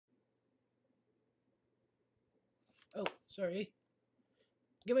Oh, sorry.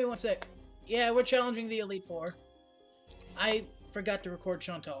 Give me one sec. Yeah, we're challenging the Elite Four. I forgot to record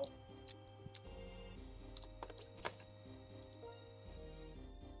Chantal.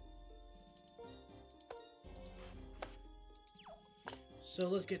 So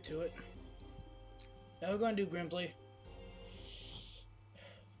let's get to it. Now we're going to do Grimsley.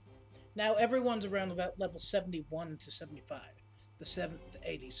 Now everyone's around about level 71 to 75. The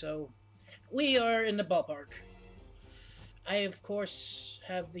 80, so we are in the ballpark. I, of course,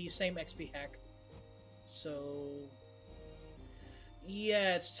 have the same XP hack. So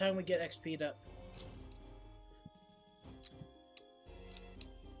yeah, it's time we get XP'd up.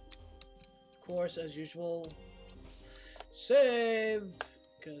 Of course, as usual, save!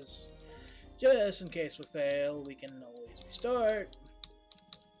 Because just in case we fail, we can always restart.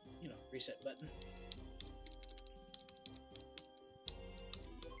 You know, reset button.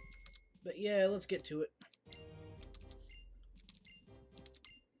 But yeah, let's get to it.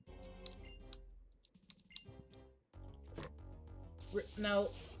 Now,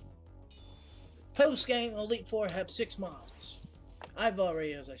 post-game, Elite Four have 6 mods. I've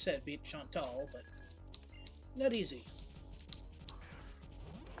already, as I said, beat Chantal, but not easy.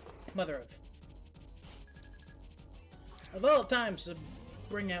 Mother of all times to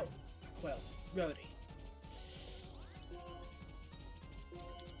bring out, well, Rhodey.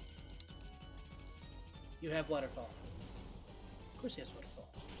 You have Waterfall. Of course he has Waterfall.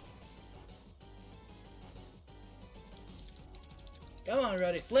 Come on,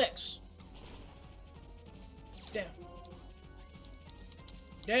 Rhodey, flex! Damn.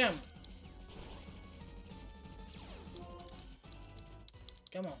 Damn!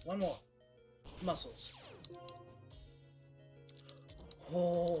 Come on, one more. Muscles.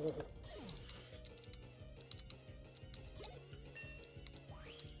 Oh.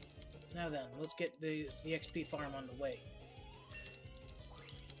 Now then, let's get the XP farm on the way.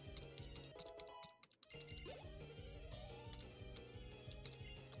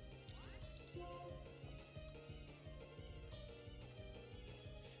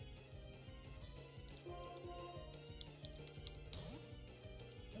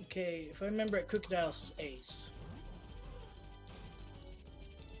 Okay, if I remember it, Crocodile's is Ace.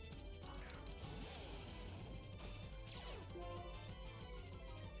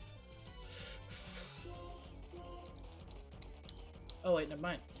 Oh wait, never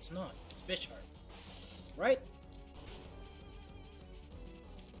mind. It's not. It's Bisharp. Right?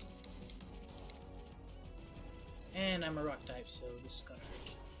 And I'm a rock type, so this is gonna hurt.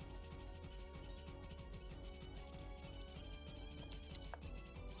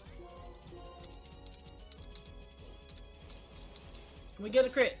 Can we get a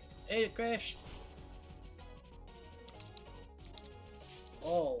crit? Hey, crash.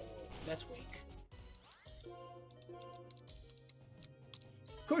 Oh, that's weak.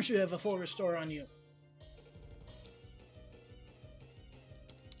 Of course you have a full restore on you.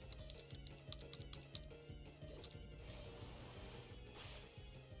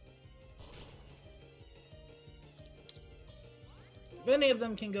 If any of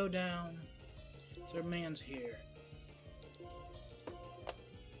them can go down, their man's here.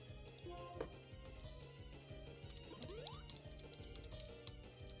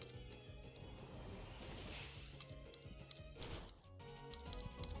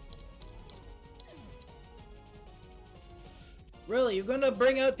 Really, you're gonna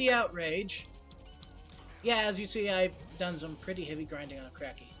bring out the outrage? Yeah, as you see, I've done some pretty heavy grinding on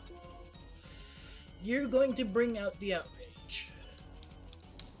Cracky. You're going to bring out the outrage.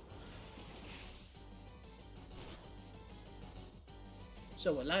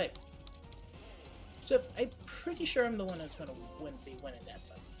 So will I. So I'm pretty sure I'm the one that's gonna be winning that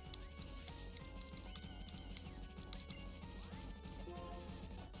fight.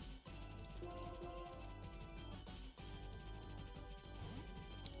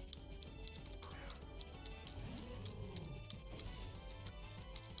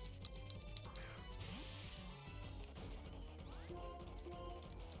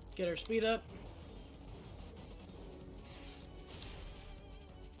 Get her speed up.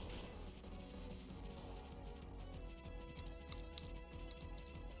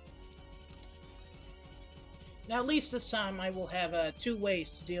 Now, at least this time, I will have 2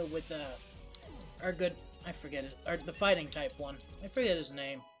 ways to deal with our good. I forget it. Or the fighting type one. I forget his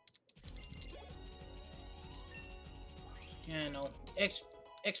name. Yeah, I know.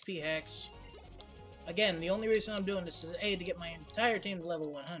 XP hacks. Again, the only reason I'm doing this is A, to get my entire team to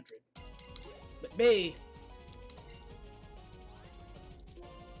level 100. But B,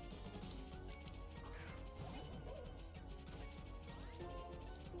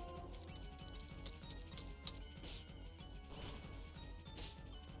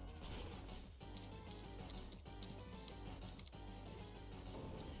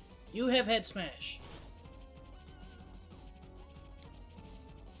 You have head smash.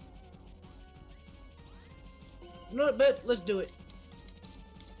 You know what, bet? Let's do it.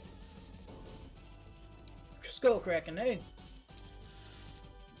 Skull cracking, eh?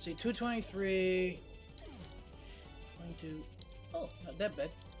 Let's see, 223. 22. Oh, not that bad.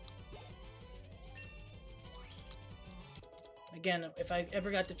 Again, if I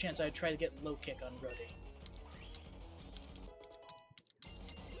ever got the chance, I'd try to get low kick on Rhodey.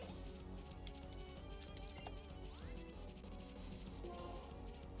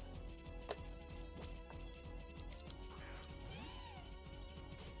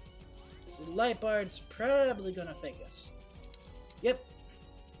 So Light Bard's probably gonna fake us. Yep.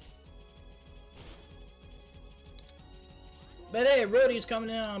 But hey, Rhodey's coming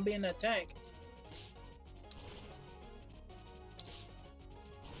in on being that tank.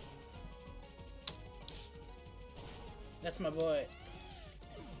 That's my boy.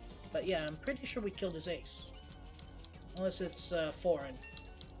 But yeah, I'm pretty sure we killed his ace. Unless it's foreign.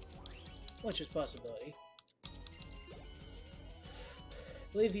 Which is a possibility. I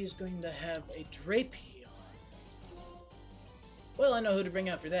believe he's going to have a Drapey on. Well, I know who to bring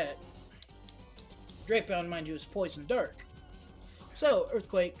out for that. Drapion, mind you, is Poison Dark. So,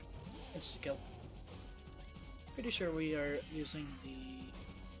 Earthquake, insta-kill. Pretty sure we are using the...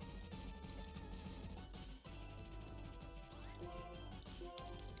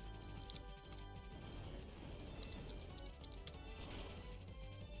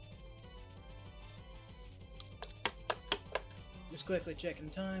 Just quickly checking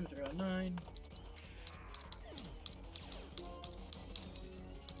time, 309.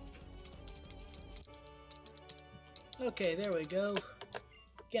 Okay, there we go.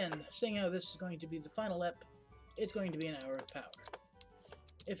 Again, seeing how this is going to be the final ep, it's going to be an hour of power.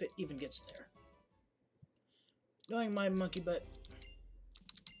 If it even gets there. Knowing my monkey butt.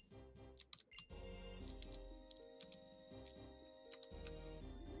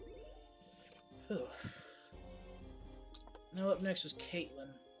 Whew. Now up next is Caitlyn.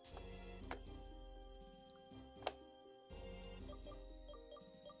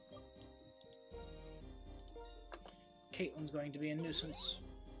 Caitlyn's going to be a nuisance.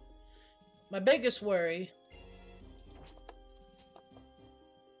 My biggest worry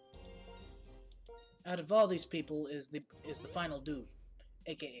out of all these people is the final dude,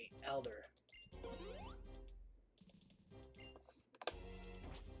 aka Alder.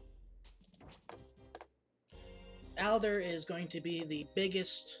 Alder is going to be the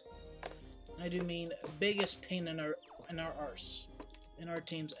biggest, I do mean biggest pain in our arse, in our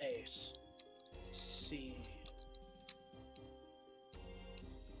team's ace. Let's see.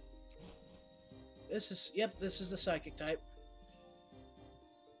 This is, yep, this is the psychic type.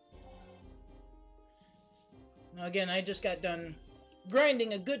 Now again, I just got done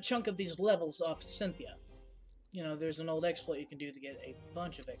grinding a good chunk of these levels off Cynthia. You know, there's an old exploit you can do to get a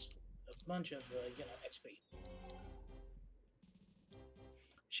bunch of XP.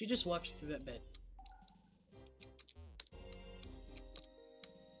 She just walks through that bed.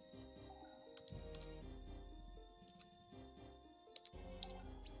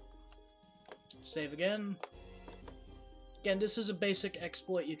 Save again. Again, this is a basic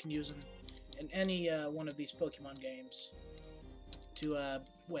exploit you can use in any one of these Pokemon games. To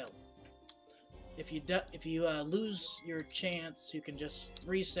well, if you lose your chance, you can just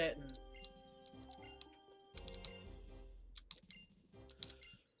reset and.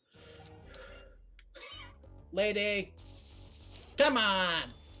 Lady, come on!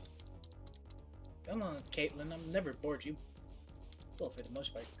 Come on, Caitlyn. I'm never bored you. Well, for the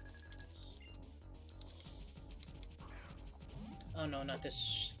most part. Oh no, not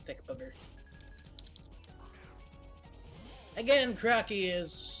this thick bugger. Again, Crocky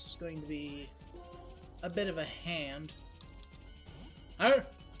is going to be a bit of a hand. Huh?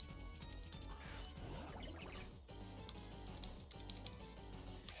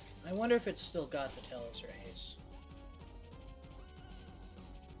 I wonder if it's still Gothitellus or Ace.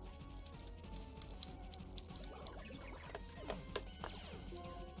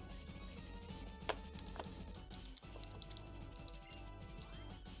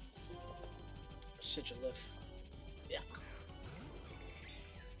 Sigilif. Yeah.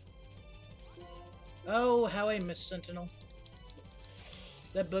 Oh, how I miss Sentinel.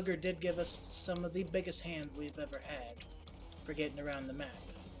 That booger did give us some of the biggest hand we've ever had for getting around the map.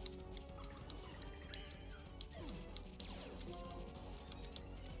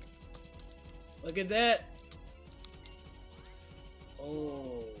 Look at that!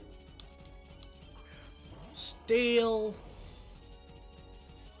 Oh. Steal!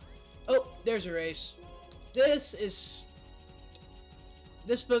 Oh, there's a race. This is...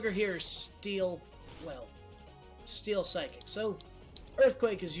 This booger here is steel, well, steel psychic. So,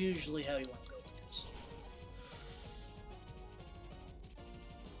 earthquake is usually how you want to go with this.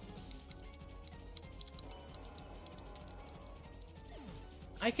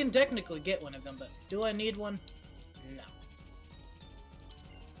 I can technically get one of them, but do I need one? No.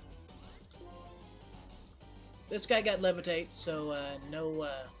 This guy got levitate, so no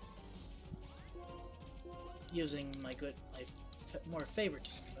using my more favorite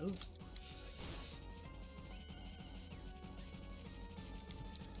move.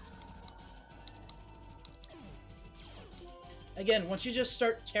 Again, once you just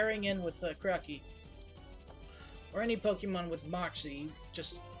start tearing in with Kraki, or any Pokemon with Moxie, you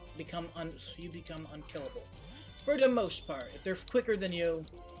just become unkillable. For the most part, if they're quicker than you,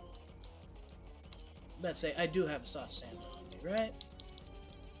 let's say I do have a soft sand on me, right?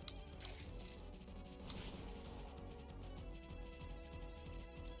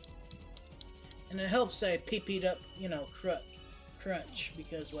 And it helps that I PP'd up, you know, Crunch,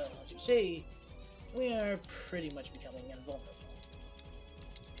 because, well, as you see, we are pretty much becoming invulnerable.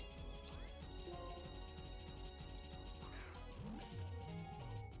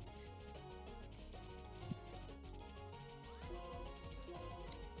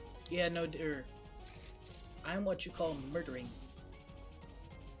 Yeah, no, I'm what you call murdering.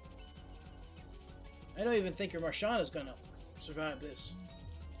 I don't even think your Marshana is gonna survive this.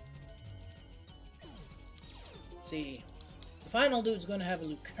 Let's see. The final dude's gonna have a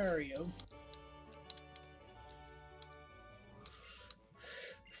Lucario.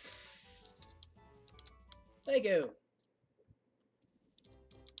 Thank you.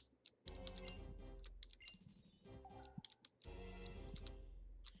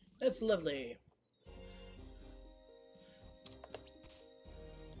 That's lovely.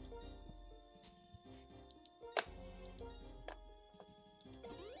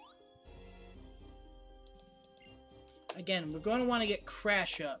 Again, we're going to want to get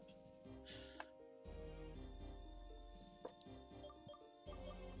Crash up.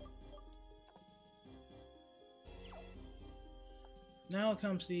 Now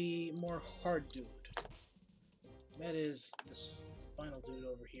comes the more hard dude. That is this final dude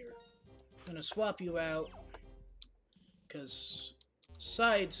over here. I'm gonna swap you out, because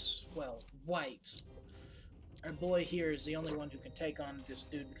besides, well, white, our boy here is the only one who can take on this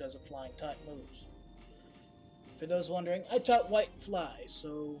dude because of flying type moves. For those wondering, I taught white fly,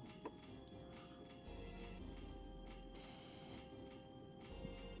 so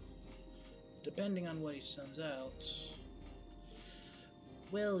depending on what he sends out,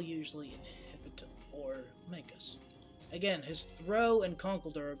 will usually inhibit or make us. Again, his Throw and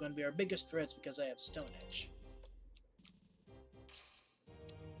Conkeldurr are going to be our biggest threats because I have Stone Edge.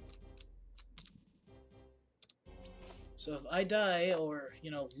 So if I die or,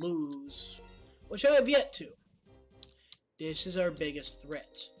 you know, lose, which I have yet to, this is our biggest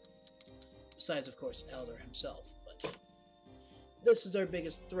threat. Besides, of course, Elder himself, but this is our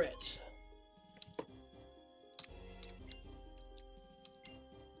biggest threat.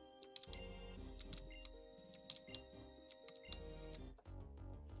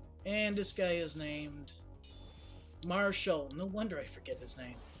 And this guy is named Marshall. No wonder I forget his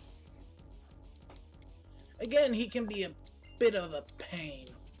name. Again, he can be a bit of a pain.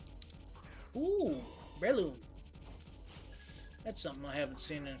 Ooh, Breloom. That's something I haven't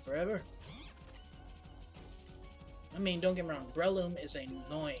seen in forever. I mean, don't get me wrong, Breloom is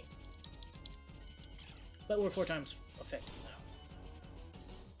annoying. But we're 4 times effective now.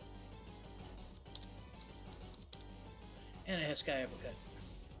 And it has Sky Uppercut.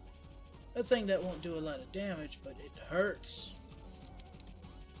 That thing that won't do a lot of damage, but it hurts.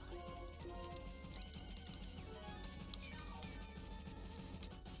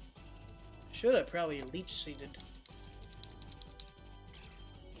 Should have probably leech seeded.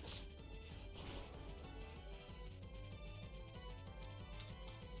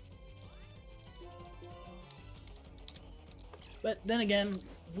 But then again,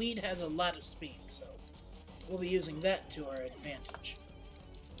 Weed has a lot of speed, so we'll be using that to our advantage.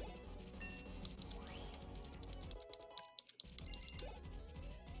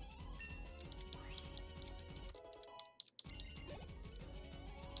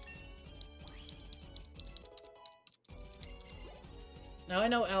 Now I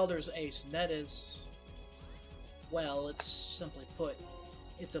know Alder's ace, and that is, well, it's simply put,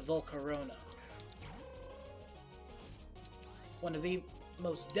 it's a Volcarona. One of the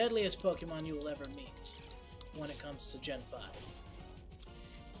most deadliest Pokemon you will ever meet when it comes to Gen 5.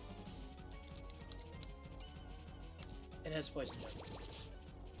 It has Poison Jab.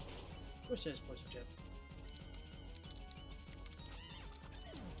 Of course it has Poison Jab.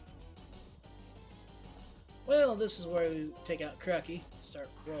 Well, this is where we take out Crucky and start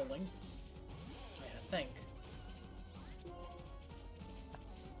rolling. I think.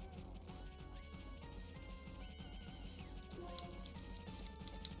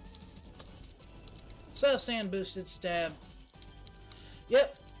 So, sand boosted stab.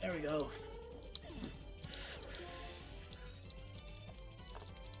 Yep, there we go.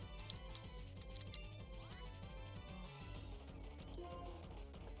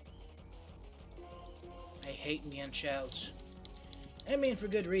 I hate Nyan shouts. I mean, for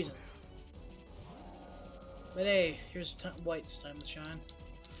good reason. But hey, here's White's time to shine.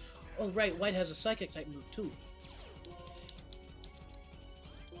 Oh, right, White has a psychic type move too.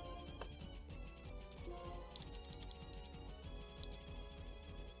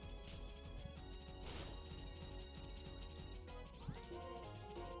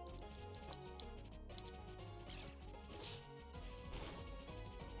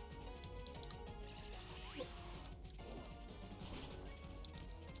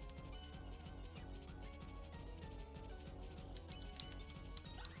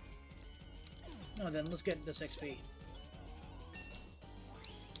 Oh, then let's get this XP.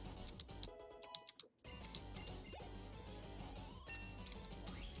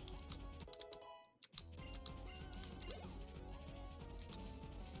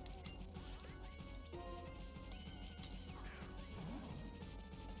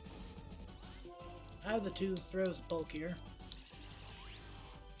 Out of the two, throws bulkier.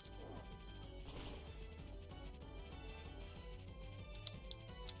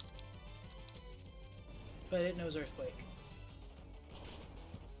 But it knows Earthquake.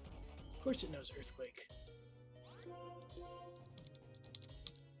 Of course it knows Earthquake.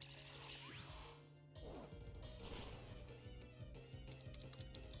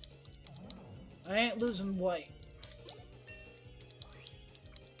 I ain't losing White.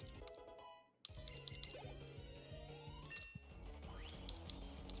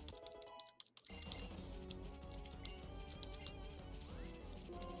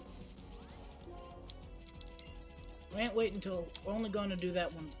 I ain't wait until we're only going to do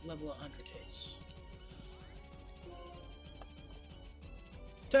that one level 100 hits.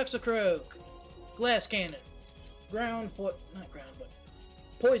 Toxicroak, Glass Cannon, not ground, but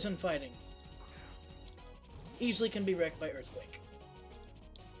Poison Fighting. Easily can be wrecked by Earthquake.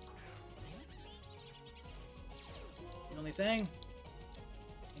 The only thing,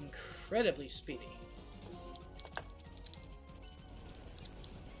 incredibly speedy.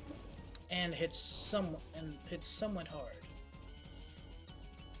 And hits somewhat hard.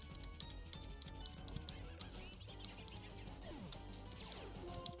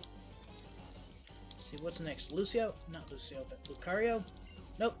 Let's see what's next. Lucio? Not Lucio, but Lucario?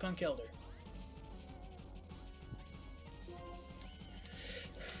 Nope, Conkeldurr.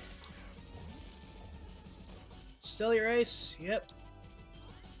 Still your ace? Yep.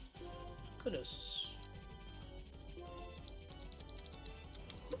 Could've.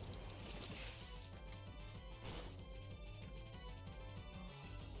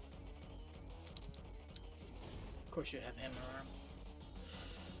 Of course you have Hammer Arm.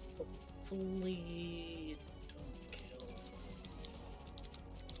 Hopefully it don't kill.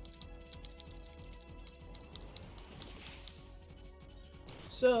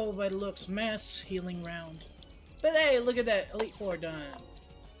 So, by the looks, mass healing round. But hey, look at that! Elite Four done.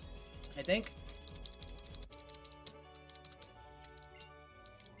 I think.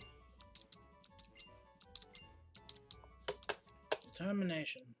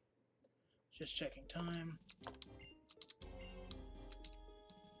 Determination. Just checking time.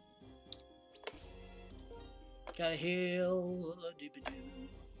 Gotta heal.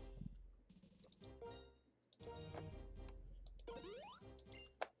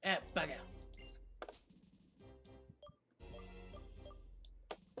 Bugger.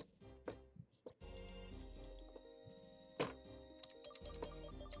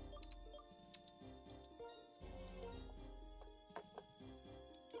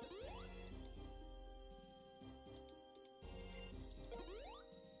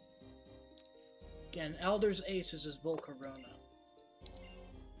 Again, Elder's ace is his Volcarona.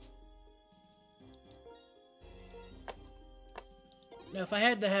 Now, if I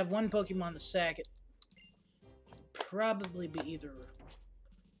had to have one Pokemon to sack, it would probably be either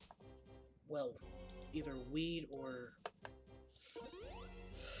Weed or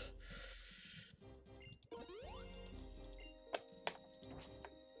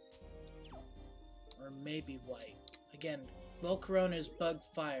maybe White. Again, Volcarona is Bug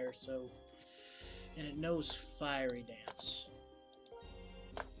Fire, so... and it knows Fiery Dance.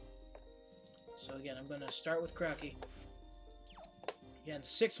 So again, I'm going to start with Crucky. Again,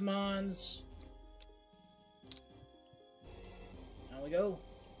 6 Mons. There we go.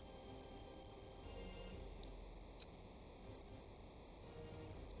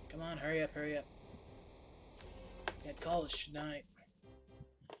 Come on, hurry up, hurry up. Got college tonight.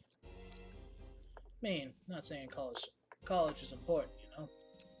 I mean, not saying college is important, you know?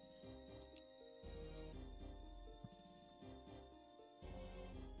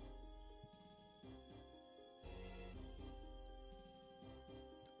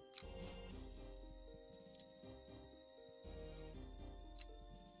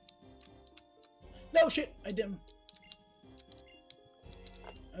 No shit! I didn't.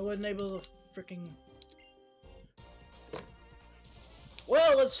 I wasn't able to freaking.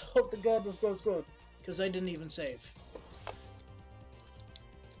 Well, let's hope to God this goes good, because I didn't even save.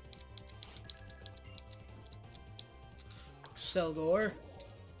 Selgor.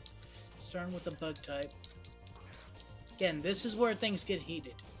 Starting with the bug type. Again, this is where things get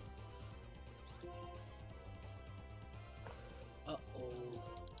heated. Uh-oh.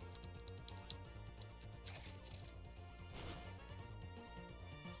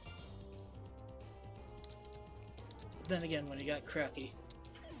 Then again, when you got Cracky.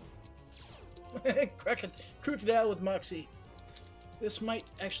 Crocodile with Moxie. This might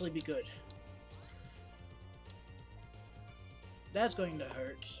actually be good. That's going to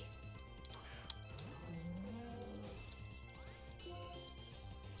hurt.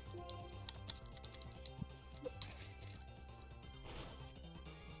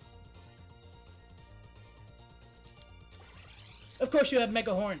 Of course you have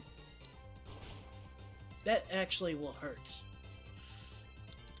Mega Horn. That actually will hurt.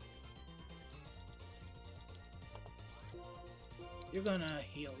 You're gonna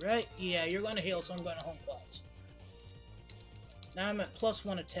heal, right? Yeah, you're gonna heal, so I'm gonna Home Claws. Now I'm at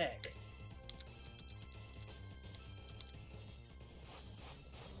 +1 attack.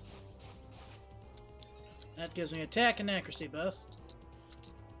 That gives me attack and accuracy buff.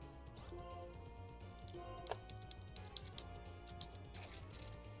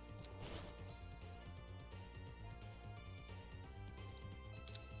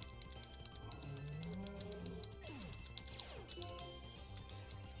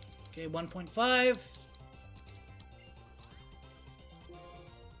 Okay, 1.5.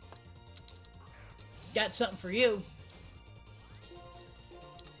 Got something for you.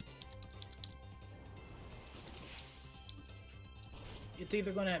 It's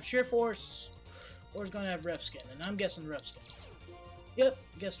either going to have Sheer Force or it's going to have Ref Skin, and I'm guessing Ref Skin. Yep,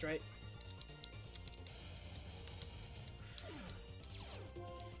 guessed right.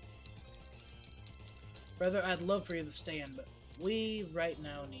 Brother, I'd love for you to stay in, but we right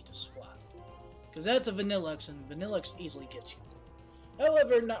now need to swap. Because that's a Vanillux, and Vanillux easily gets you.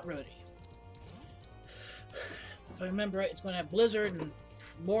 However, not Rhodey. If I remember right, it's going to have Blizzard, and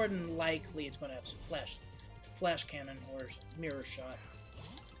more than likely it's going to have Flash Cannon or Mirror Shot.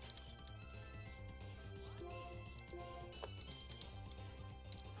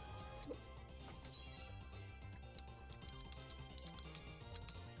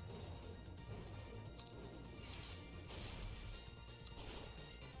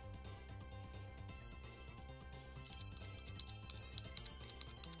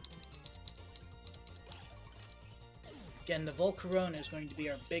 Again, the Volcarona is going to be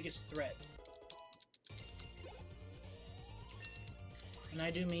our biggest threat. And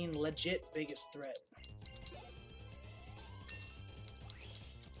I do mean legit biggest threat.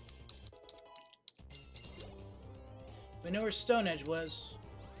 If I know where Stone Edge was.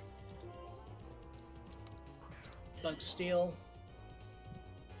 Bug Steel.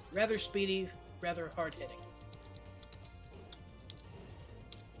 Rather speedy, rather hard-hitting.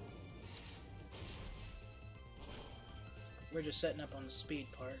 We're just setting up on the speed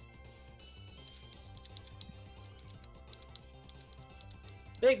part.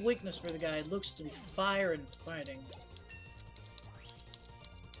 Big weakness for the guy looks to be fire and fighting.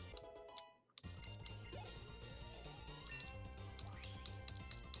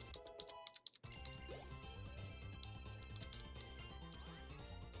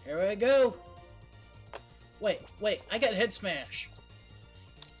 Here I go! Wait, I got Head Smash!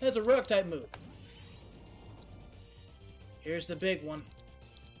 That's a rock type move. Here's the big one.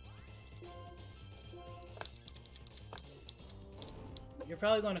 You're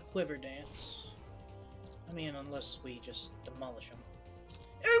probably going to Quiver Dance. I mean, unless we just demolish him.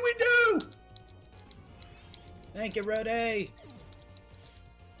 And we do! Thank you, Rode.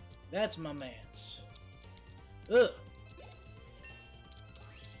 That's my man's. Ugh.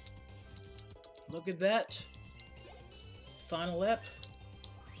 Look at that. Final ep.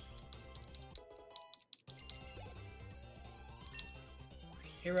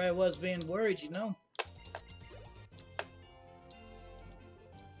 Here I was being worried, you know.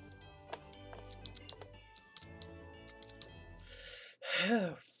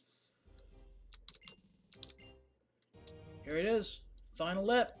 Here it is. Final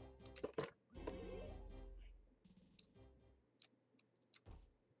lap.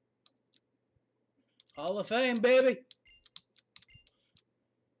 Hall of Fame, baby!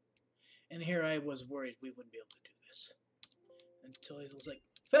 And here I was worried we wouldn't be able to do this. Until he was like,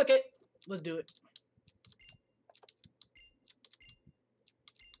 fuck it! Let's do it.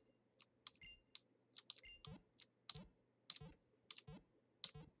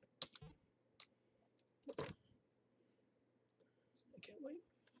 I can't wait.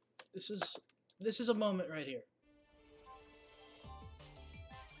 This is a moment right here.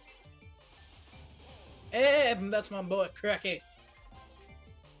 Hey, that's my boy, Cracky.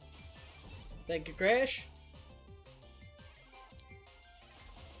 Thank you, Crash.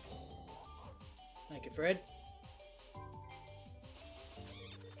 Thank you, Fred.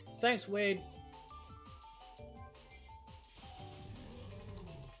 Thanks, Wade.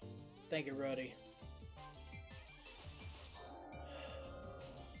 Thank you, Roddy.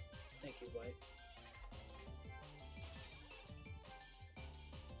 Thank you, White.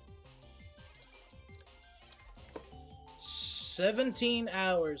 "17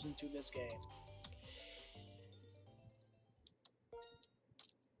 hours into this game.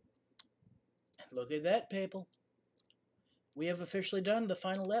 And look at that, people. We have officially done the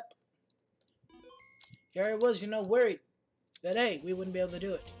final ep. Here I was, worried that, hey, we wouldn't be able to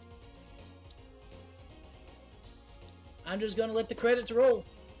do it. I'm just gonna let the credits roll.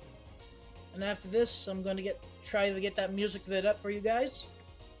 And after this, I'm gonna try to get that music vid up for you guys.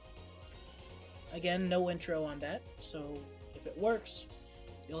 Again, no intro on that, so if it works,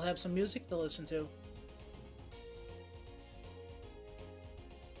 you'll have some music to listen to.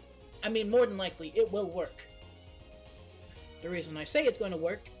 I mean, more than likely, it will work. The reason I say it's going to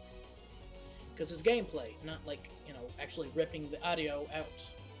work, because it's gameplay, not like, actually ripping the audio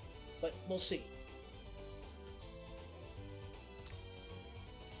out. But we'll see.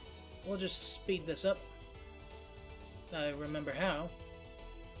 We'll just speed this up. I remember how.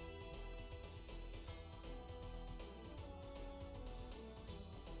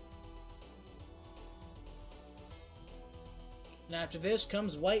 And after this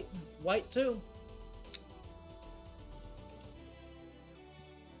comes White 2.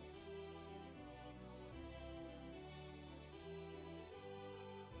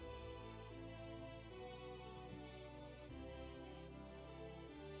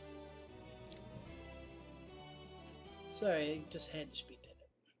 Sorry, I just had to speed that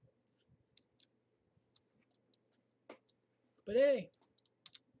up. But hey.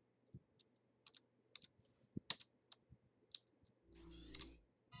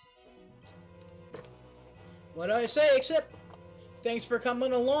 What do I say except thanks for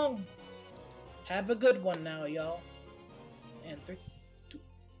coming along. Have a good one now, y'all. And 3.